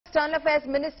External Affairs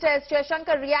Minister S.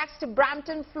 Jaishankar reacts to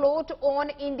Brampton float on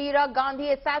Indira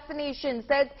Gandhi assassination.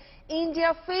 Says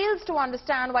India fails to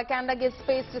understand why Canada gives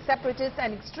space to separatists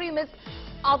and extremists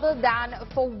other than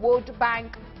for vote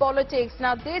bank politics.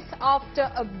 Now this after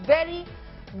a very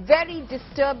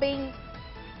disturbing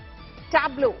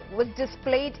tableau was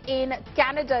displayed in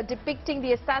Canada depicting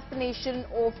the assassination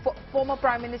of former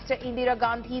Prime Minister Indira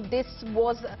Gandhi. This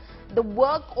was the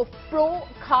work of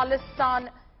pro-Khalistan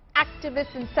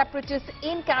activists and separatists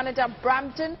in Canada,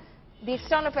 Brampton. The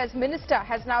External Affairs Minister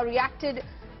has now reacted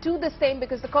to the same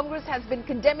because the Congress has been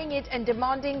condemning it and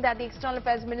demanding that the External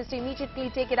Affairs Minister immediately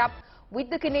take it up with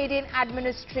the Canadian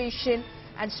administration,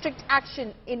 and strict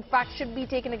action, in fact, should be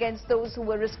taken against those who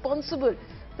were responsible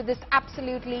for this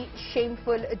absolutely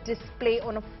shameful display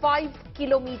on a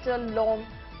 5-kilometer long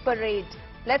parade.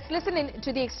 Let's listen in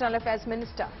to the External Affairs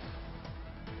Minister.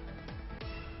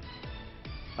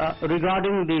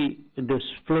 Regarding this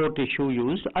float issue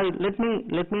used, let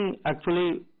me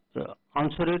actually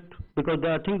answer it, because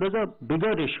I think there's a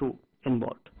bigger issue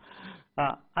involved,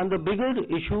 and the bigger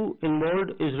issue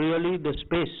involved is really the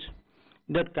space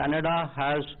that Canada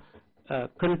has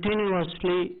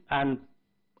continuously and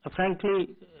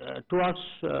frankly to us,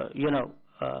 we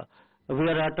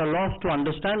are at a loss to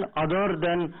understand, other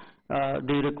than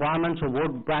the requirements of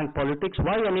vote bank politics,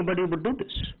 why anybody would do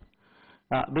this.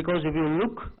 Because if you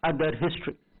look at their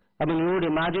history, I mean, you would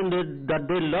imagine that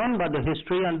they learn by the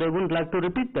history and they wouldn't like to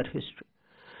repeat their history.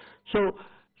 So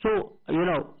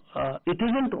it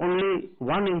isn't only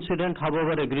one incident,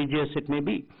 however egregious it may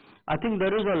be. I think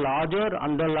there is a larger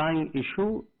underlying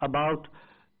issue about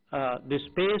the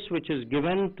space which is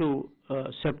given to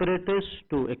separatists,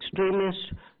 to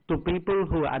extremists, to people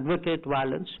who advocate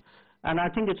violence. And I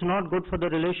think it's not good for the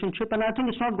relationship, and I think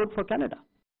it's not good for Canada.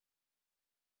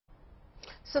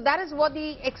 So that is what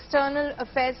the External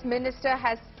Affairs Minister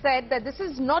has said, that this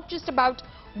is not just about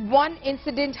one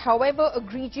incident, however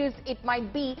egregious it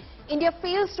might be. India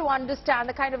fails to understand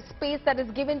the kind of space that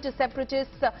is given to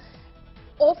separatists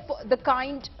of the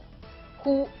kind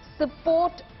who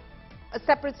support a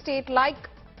separate state like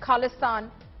Khalistan,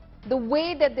 the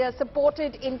way that they are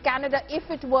supported in Canada if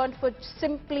it weren't for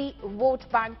simply vote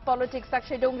bank politics.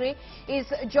 Akshay Dongre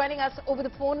is joining us over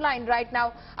the phone line right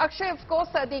now. Akshay, of course,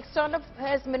 the External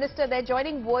Affairs Minister, they're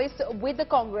joining voice with the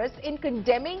Congress in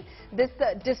condemning this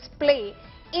display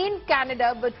in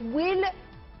Canada, but will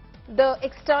the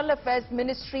External Affairs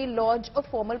Ministry lodge a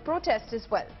formal protest as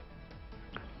well?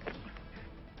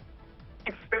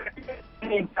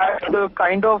 The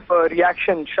kind of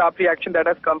sharp reaction that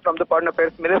has come from the Foreign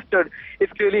Affairs Minister is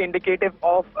clearly indicative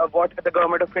of what the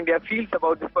Government of India feels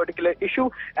about this particular issue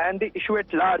and the issue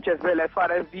at large as well, as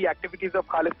far as the activities of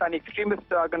Khalistani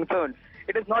extremists are concerned.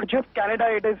 It is not just Canada,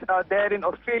 it is there in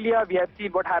Australia. We have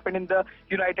seen what happened in the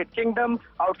United Kingdom,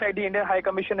 outside the Indian High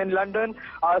Commission in London.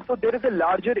 So there is a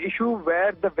larger issue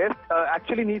where the West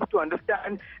actually needs to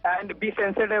understand and be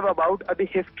sensitive about the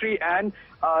history and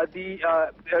the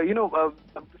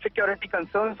security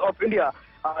concerns of India.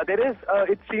 There is,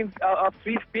 it seems, a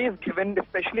free space given,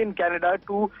 especially in Canada,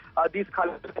 to these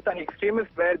Khalistani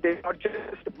extremists, where they not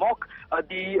just mock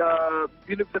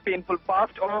the painful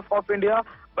past of India,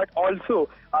 but also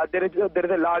there is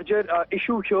a larger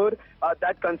issue here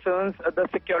that concerns the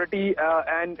security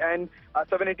and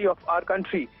sovereignty of our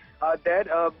country.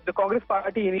 The Congress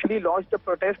party initially launched a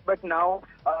protest, but now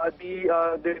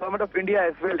the Government of India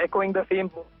as well echoing the same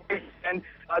voice. And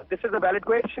this is a valid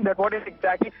question, that what is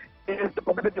exactly is the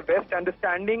problem with the West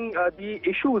understanding the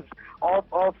issues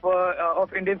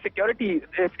of Indian security.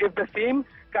 If the same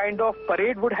kind of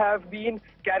parade would have been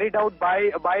carried out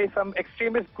by some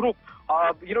extremist group,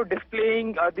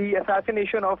 displaying the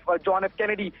assassination of John F.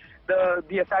 Kennedy,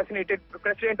 the assassinated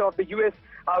president of the U.S.,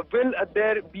 will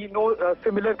there be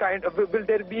similar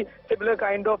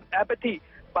kind of apathy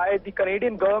by the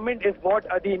Canadian government, is what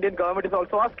the Indian government is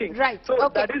also asking. Right. So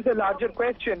okay. That is a larger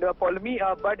question, Paulami,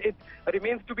 but it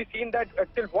remains to be seen that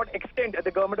till what extent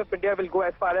the government of India will go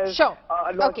as far as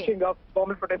launching of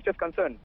formal protest is concerned.